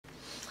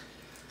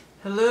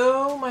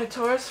Hello, my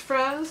Taurus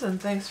friends,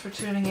 and thanks for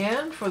tuning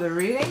in for the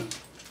reading.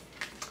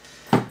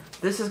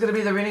 This is going to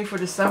be the reading for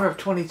December of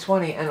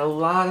 2020, and a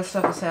lot of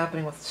stuff is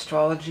happening with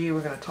astrology.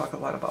 We're going to talk a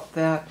lot about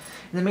that.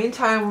 In the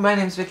meantime, my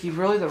name is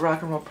Vickieverlie, the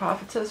Rock and Roll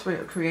Prophetess. We're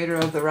the creator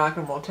of the Rock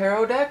and Roll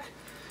Tarot deck,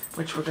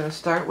 which we're going to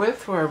start with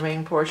for our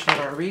main portion of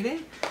our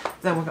reading.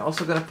 Then we're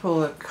also going to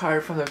pull a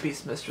card from the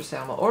Beast Mistress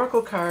Animal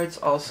Oracle cards,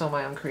 also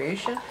my own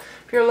creation.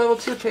 If you're a level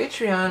 2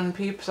 Patreon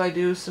peeps, I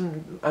do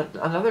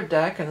another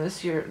deck, and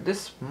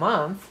this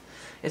month,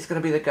 it's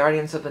going to be the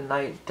Guardians of the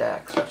Night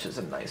deck, which is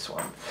a nice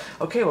one.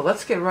 Okay, well,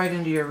 let's get right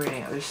into your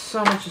reading. There's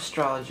so much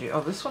astrology.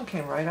 Oh, this one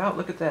came right out.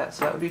 Look at that.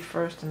 So that would be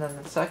first and then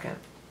the second.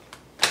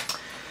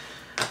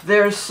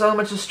 There's so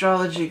much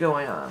astrology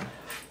going on.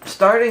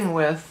 Starting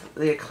with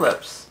the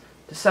eclipse.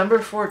 December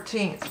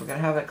 14th, we're going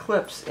to have an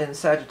eclipse in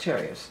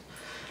Sagittarius.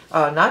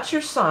 Not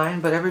your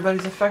sign, but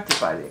everybody's affected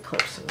by the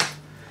eclipses.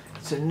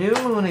 It's a new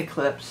moon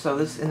eclipse, so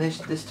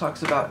this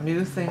talks about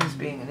new things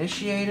being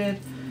initiated.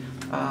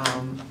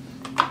 Well,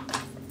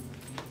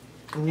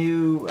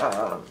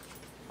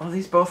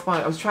 these both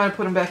I was trying to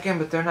put them back in,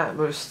 but they're not.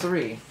 There's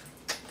three.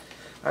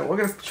 All right, we're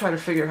going to try to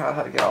figure out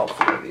how to get all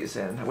three of these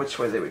in. Which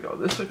way they would go.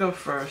 This would go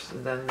first,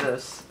 and then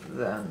this,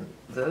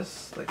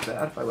 like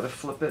that. If I would have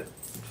flipped it,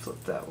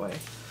 flip that way.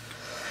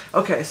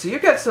 Okay, so you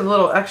got some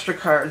little extra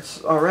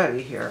cards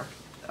already here.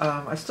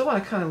 I still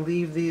want to kind of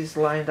leave these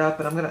lined up,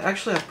 and I'm going to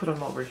actually have to put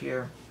them over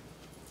here.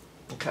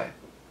 Okay.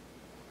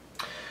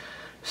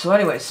 So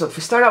anyway, so if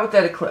we start out with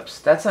that eclipse,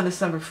 that's on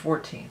December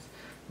 14th.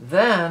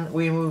 Then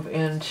we move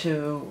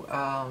into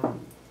the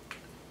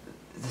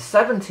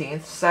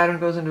 17th, Saturn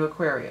goes into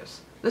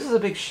Aquarius. This is a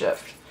big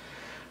shift.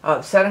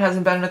 Saturn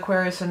hasn't been in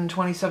Aquarius in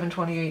 27,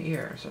 28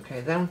 years. Okay,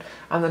 then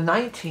on the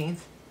 19th,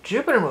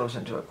 Jupiter moves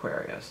into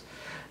Aquarius.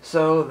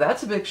 So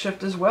that's a big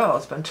shift as well.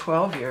 It's been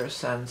 12 years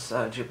since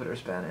Jupiter's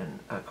been in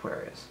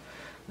Aquarius.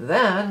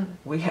 Then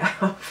we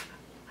have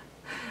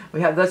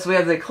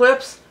the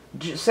eclipse.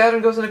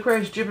 Saturn goes into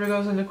Aquarius, Jupiter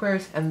goes into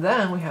Aquarius, and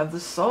then we have the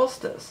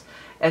solstice.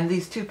 And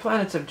these two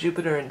planets of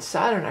Jupiter and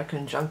Saturn are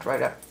conjunct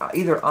right up,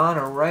 either on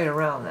or right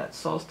around that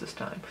solstice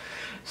time.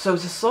 So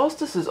the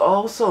solstice is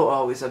also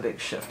always a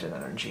big shift in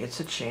energy. It's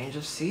a change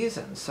of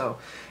season. So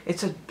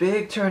it's a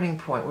big turning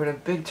point. We're at a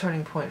big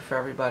turning point for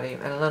everybody.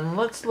 And then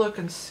let's look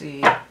and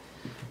see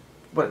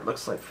what it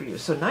looks like for you.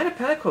 So Knight of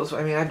Pentacles,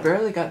 I mean, I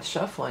barely got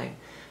shuffling,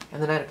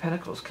 and the Knight of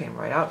Pentacles came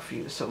right out for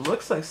you. So it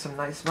looks like some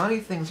nice money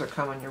things are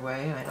coming your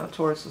way. And I know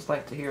Tauruses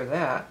like to hear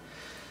that.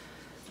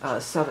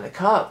 Seven of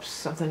Cups,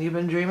 something you've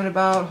been dreaming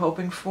about,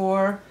 hoping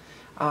for.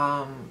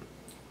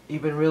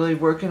 You've been really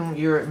working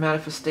your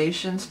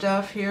manifestation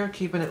stuff here,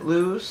 keeping it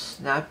loose,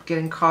 not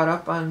getting caught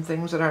up on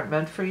things that aren't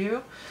meant for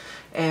you.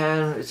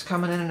 And it's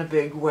coming in a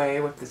big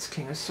way with this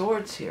King of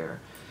Swords here.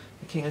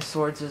 The King of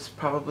Swords is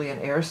probably an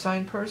air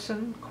sign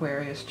person,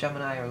 Aquarius,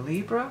 Gemini, or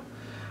Libra.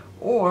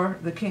 Or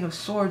the King of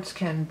Swords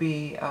can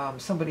be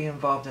somebody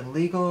involved in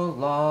legal,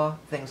 law,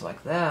 things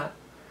like that.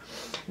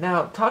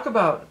 Now, talk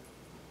about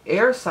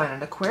air sign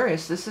in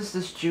Aquarius.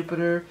 This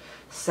Jupiter,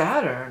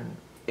 Saturn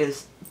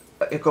is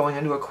going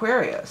into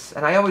Aquarius.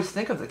 And I always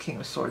think of the King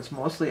of Swords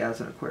mostly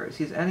as an Aquarius.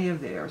 He's any of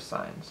the air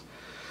signs.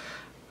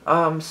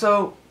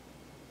 So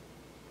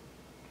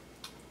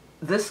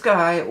this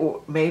guy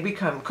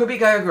could be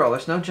guy or girl.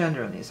 There's no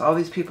gender in these. All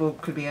these people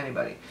could be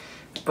anybody.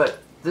 But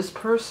this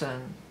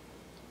person,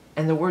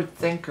 and the word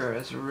thinker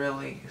is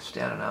really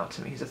standing out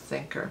to me. He's a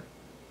thinker.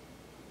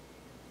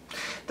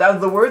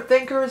 The word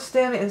thinker is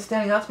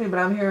standing out to me, but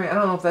I'm hearing, I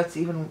don't know if that's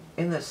even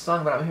in this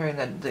song, but I'm hearing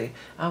that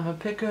I'm a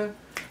picker,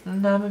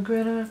 and I'm a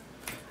grinner,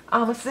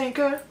 I'm a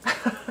thinker.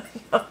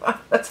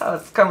 That's how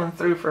it's coming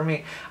through for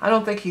me. I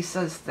don't think he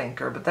says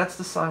thinker, but that's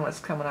the song that's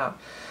coming out.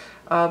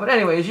 But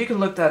anyways, you can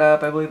look that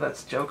up. I believe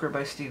that's Joker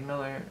by Steve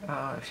Miller,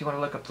 if you want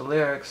to look up the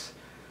lyrics.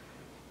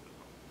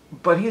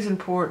 But he's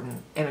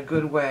important in a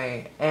good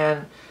way,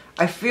 and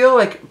I feel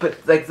like,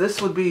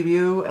 this would be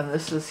you, and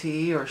this is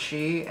he or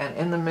she, and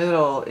in the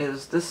middle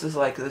this is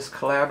like this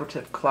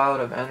collaborative cloud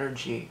of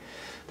energy.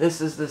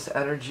 This is this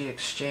energy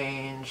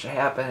exchange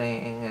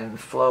happening and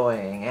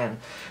flowing, and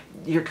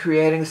you're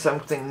creating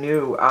something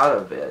new out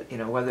of it, you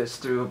know, whether it's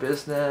through a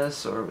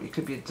business or it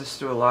could be just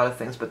through a lot of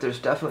things, but there's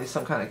definitely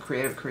some kind of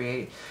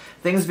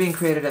things being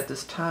created at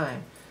this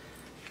time.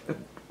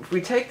 If we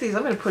take these,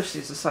 I'm going to push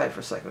these aside for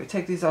a second. We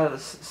take these out of the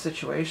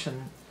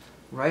situation.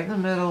 Right in the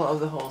middle of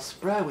the whole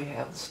spread, we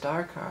have the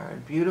star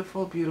card.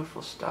 Beautiful,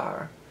 beautiful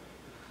star.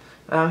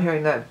 And I'm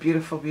hearing that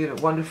beautiful,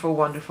 beautiful, wonderful,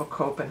 wonderful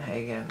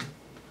Copenhagen.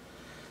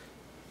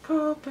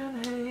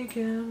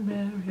 Copenhagen,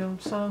 merry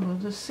old song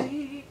of the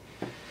sea,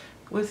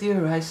 with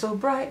your eyes so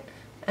bright,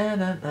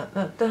 and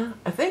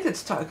I think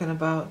it's talking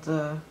about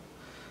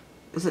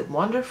is it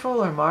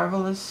wonderful or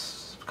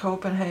marvelous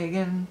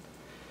Copenhagen?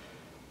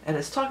 And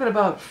it's talking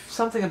about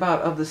something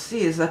about of the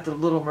sea. Is that the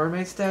Little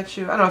Mermaid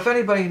statue? I don't know if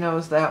anybody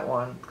knows that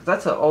one.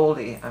 That's an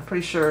oldie. I'm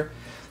pretty sure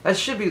that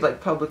should be like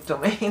public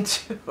domain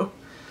too.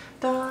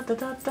 Da da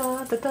da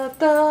da da da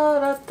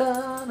da da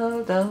da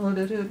da da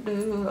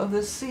da of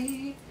the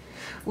sea,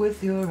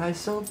 with your eyes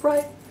so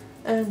bright,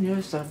 and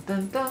you're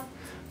something dun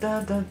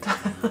dun dun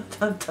dun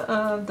dun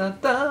dun dun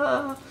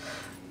dun.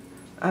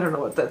 I don't know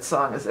what that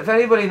song is. If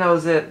anybody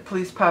knows it,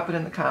 please pop it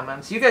in the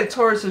comments. You guys,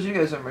 Tauruses, you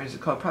guys are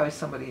musical. Probably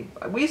somebody.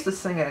 We used to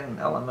sing it in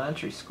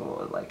elementary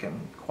school, like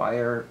in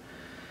choir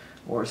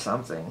or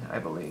something, I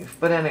believe.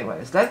 But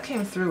anyways, that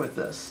came through with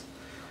this.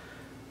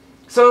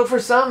 So for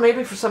some,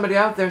 maybe for somebody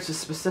out there, it's a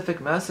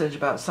specific message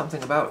about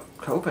something about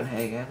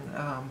Copenhagen.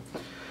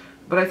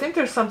 But I think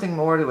there's something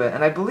more to it.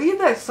 And I believe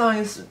that song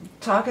is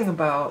talking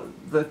about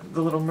the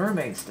Little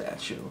Mermaid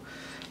statue.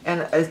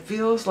 And it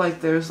feels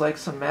like there's like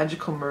some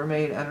magical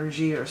mermaid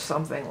energy or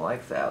something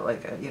like that.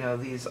 Like, you know,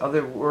 these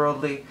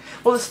otherworldly...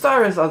 Well, the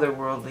star is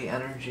otherworldly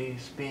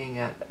energies being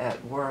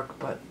at work,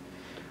 but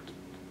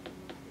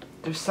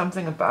there's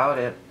something about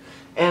it.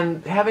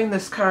 And having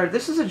this card,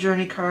 this is a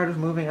journey card of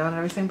moving on and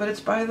everything, but it's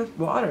by the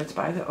water, it's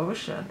by the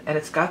ocean. And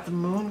it's got the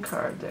moon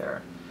card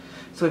there.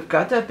 So we've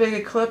got that big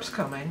eclipse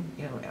coming,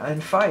 you know,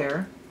 and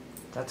fire.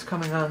 That's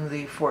coming on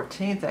the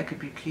 14th. That could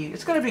be key.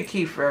 It's going to be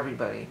key for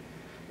everybody.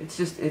 It's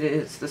just, it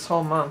is. This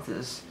whole month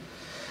is,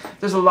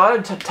 there's a lot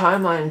of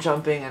timeline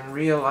jumping and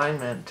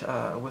realignment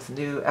with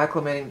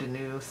acclimating to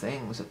new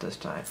things at this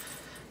time.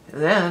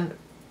 And then,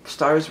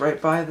 stars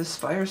right by this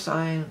fire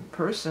sign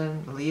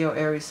person, Leo,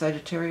 Aries,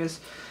 Sagittarius.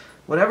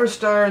 Whatever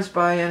stars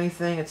by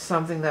anything, it's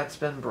something that's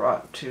been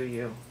brought to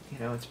you. You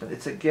know,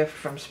 it's a gift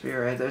from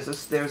Spirit.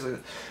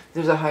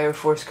 There's a higher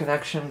force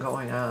connection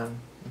going on.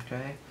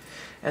 Okay.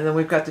 And then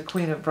we've got the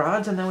Queen of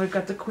Rods, and then we've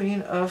got the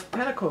Queen of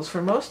Pentacles.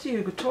 For most of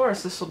you,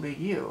 Taurus, this will be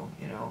you,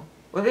 you know.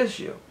 What is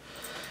you?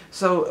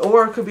 So,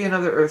 or it could be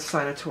another Earth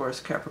sign of Taurus,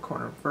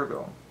 Capricorn, or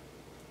Virgo.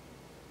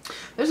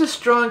 There's a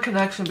strong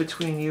connection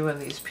between you and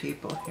these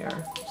people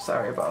here.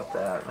 Sorry about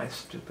that, my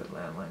stupid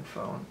landline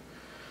phone.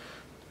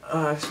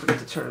 I just forgot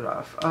to turn it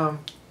off.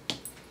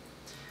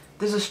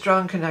 There's a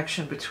strong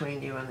connection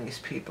between you and these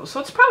people. So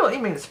it's probably,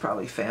 I mean, it's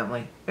probably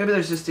family. Maybe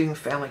there's just even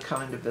family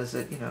coming to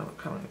visit, you know,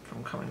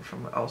 coming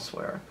from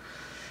elsewhere.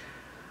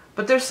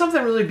 But there's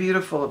something really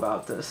beautiful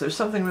about this. There's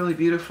something really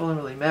beautiful and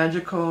really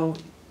magical.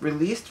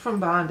 Released from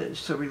bondage.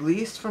 So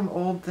released from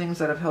old things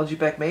that have held you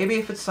back. Maybe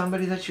if it's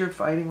somebody that you're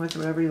fighting with or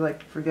whatever, you're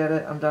like, forget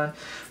it, I'm done.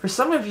 For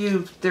some of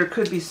you, there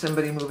could be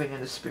somebody moving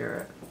into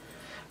spirit.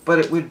 But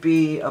it would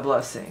be a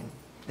blessing.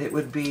 It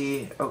would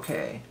be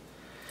okay.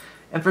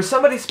 And for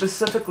somebody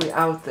specifically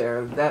out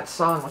there, that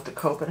song with the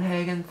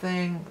Copenhagen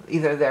thing,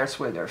 either that's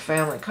where their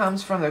family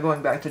comes from, they're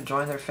going back to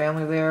join their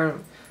family there,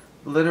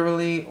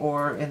 literally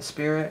or in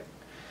spirit,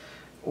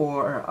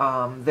 or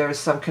there's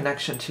some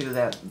connection to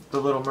that,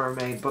 the Little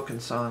Mermaid book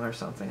and song or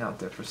something out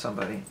there for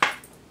somebody.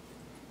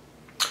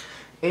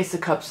 Ace of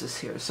Cups is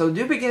here. So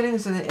new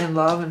beginnings in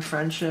love and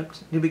friendship,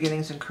 new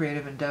beginnings in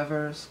creative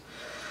endeavors.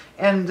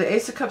 And the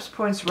Ace of Cups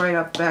points right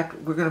up back.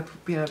 We're going to,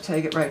 you know,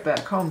 take it right back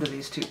home to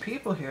these two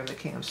people here, the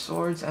King of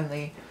Swords and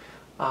the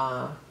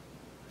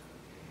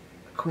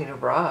Queen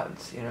of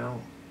Rods, you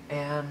know.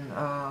 And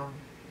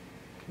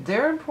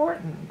they're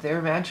important.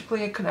 They're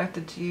magically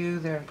connected to you.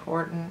 They're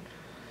important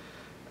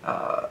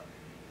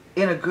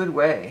in a good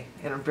way,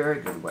 in a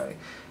very good way.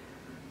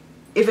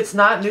 If it's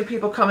not new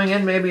people coming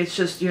in, maybe it's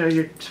just, you know,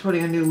 you're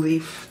putting a new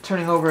leaf,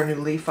 turning over a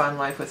new leaf on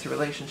life with your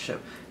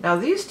relationship. Now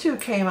these two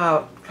came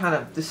out, kind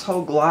of, this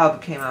whole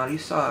glob came out, you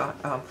saw.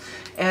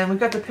 And we've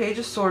got the Page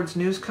of Swords,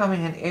 news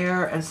coming in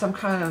air, and some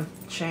kind of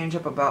change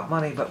up about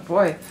money. But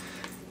boy,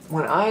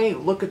 when I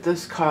look at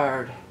this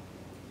card,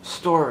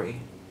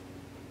 story.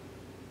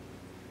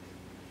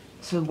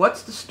 So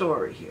what's the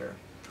story here?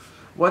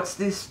 What's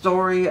the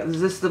story?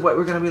 Is this what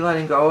we're going to be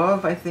letting go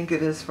of? I think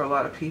it is for a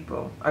lot of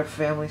people. Our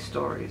family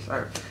stories.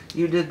 Our,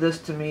 you did this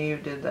to me, you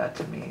did that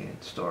to me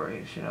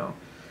stories, you know.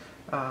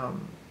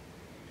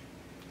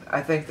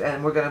 I think,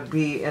 and we're going to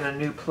be in a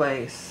new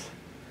place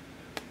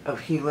of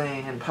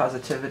healing and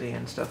positivity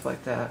and stuff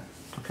like that.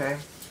 Okay?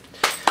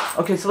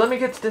 Okay, so let me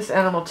get to this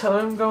animal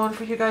totem going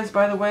for you guys.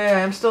 By the way, I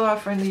am still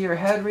offering the year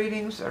ahead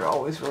readings. They're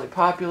always really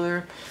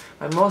popular.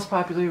 My most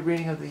popular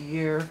reading of the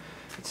year.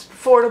 It's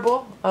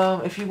affordable.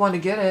 If you want to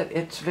get it,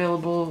 it's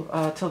available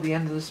till the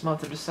end of this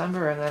month of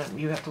December, and then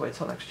you have to wait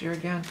till next year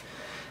again.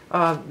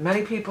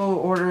 Many people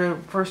order it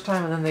first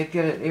time, and then they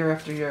get it year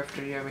after year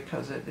after year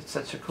because it's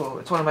such a cool,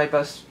 it's one of my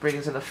best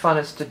readings and the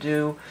funnest to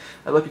do.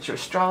 I look at your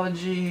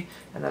astrology,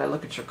 and then I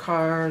look at your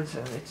cards,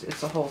 and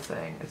it's a whole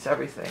thing. It's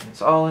everything.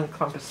 It's all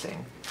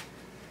encompassing.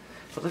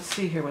 But let's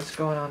see here what's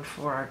going on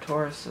for our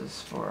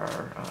Tauruses, for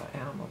our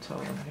animal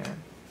totem here.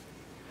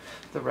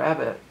 The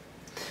rabbit.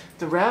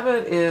 The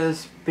rabbit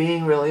is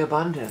being really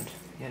abundant.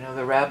 You know,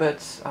 the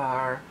rabbits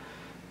are,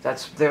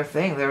 that's their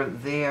thing.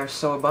 They are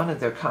so abundant.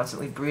 They're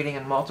constantly breeding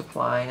and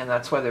multiplying, and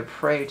that's why they're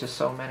prey to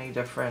so many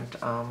different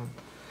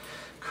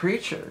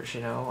creatures,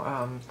 you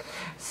know.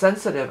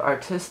 Sensitive,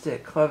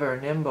 artistic,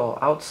 clever, nimble,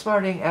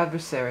 outsmarting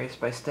adversaries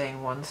by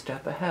staying one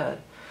step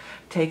ahead,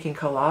 taking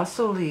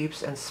colossal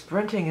leaps and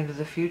sprinting into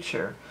the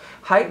future.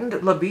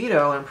 Heightened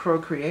libido and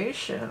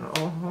procreation.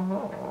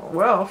 Oh,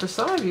 well, for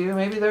some of you,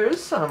 maybe there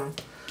is some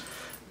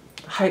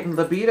heightened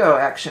libido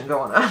action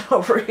going on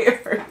over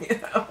here, you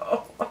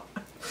know.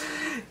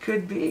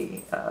 Could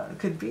be.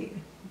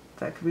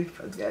 That could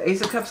be,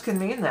 Ace of Cups can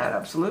mean that,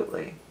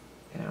 absolutely.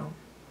 You know,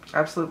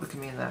 absolutely can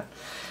mean that.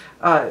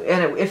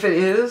 And if it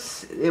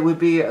is, it would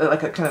be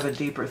like a kind of a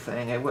deeper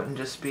thing. It wouldn't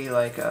just be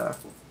like a,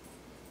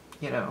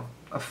 you know,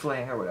 a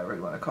fling or whatever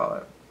you want to call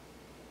it.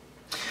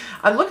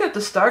 I'm looking at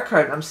the star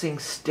card and I'm seeing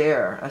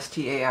stare,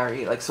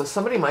 S-T-A-R-E. Like, so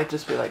somebody might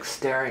just be like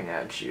staring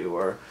at you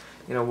or,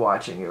 you know,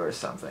 watching you or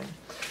something.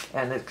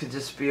 And it could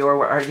just be,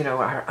 or you know,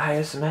 our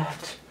eyes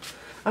met.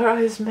 Our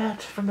eyes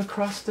met from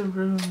across the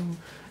room.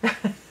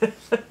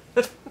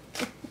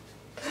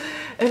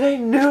 And I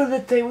knew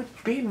that they would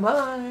be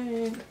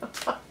mine.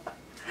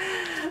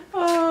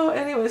 Oh,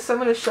 anyway, so I'm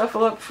going to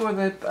shuffle up for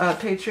the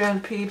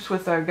Patreon peeps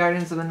with our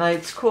Guardians of the Night.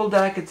 It's a cool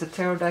deck. It's a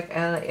tarot deck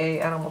and a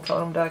animal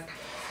totem deck.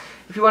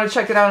 If you want to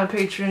check it out on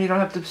Patreon, you don't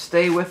have to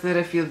stay with it.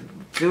 If you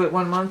do it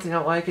 1 month and you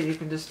don't like it, you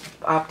can just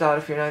opt out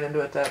if you're not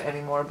into it that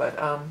anymore. But,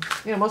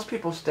 you know, most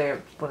people stay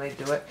when they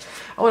do it.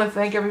 I want to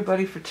thank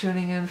everybody for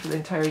tuning in for the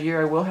entire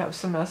year. I will have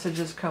some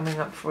messages coming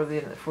up for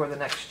the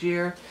next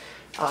year.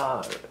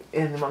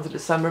 In the month of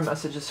December,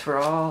 messages for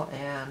all,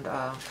 and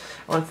I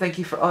want to thank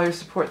you for all your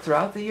support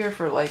throughout the year,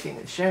 for liking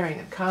and sharing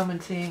and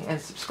commenting and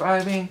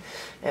subscribing,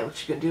 and what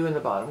you can do in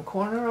the bottom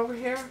corner over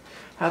here.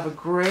 Have a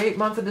great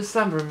month of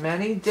December.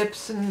 Many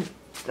dips and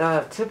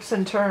tips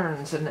and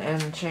turns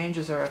and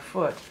changes are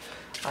afoot.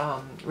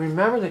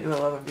 Remember that you are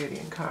love and beauty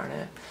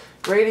incarnate.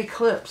 Great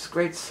eclipse,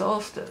 great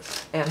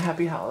solstice, and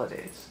happy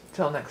holidays.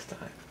 Till next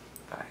time.